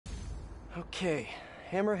Okay,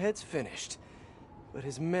 Hammerhead's finished. But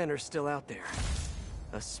his men are still out there.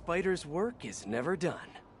 A spider's work is never done.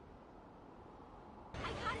 I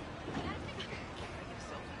got it.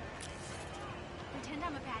 Pretend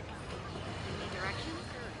I'm a bad guy. Need directions?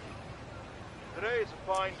 Today is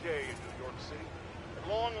a fine day in New York City. At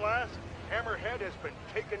long last, Hammerhead has been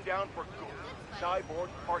taken down for good. Cyborg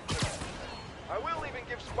Part 2. I will even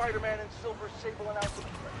give Spider-Man and Silver Sable an ounce of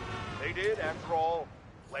credit. They did, after all,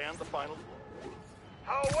 land the final blow.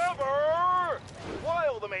 However,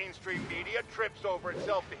 while the mainstream media trips over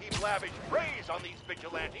itself to heap lavish praise on these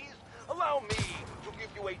vigilantes, allow me to give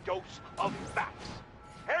you a dose of facts.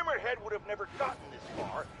 Hammerhead would have never gotten this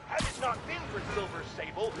far had it not been for Silver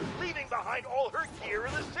Sable leaving behind all her gear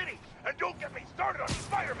in the city. And don't get me started on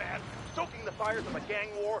Spider-Man stoking the fires of a gang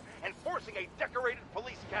war and forcing a decorated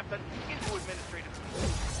police captain into administrative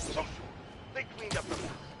duties. So sure, they cleaned up the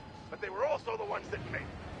mess, but they were also the ones that made it.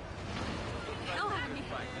 Hell out of me.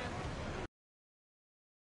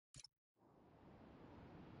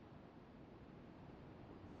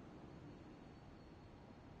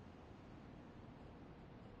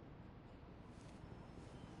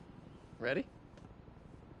 Ready?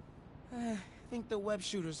 I think the web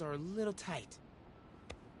shooters are a little tight.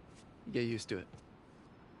 Get used to it.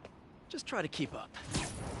 Just try to keep up.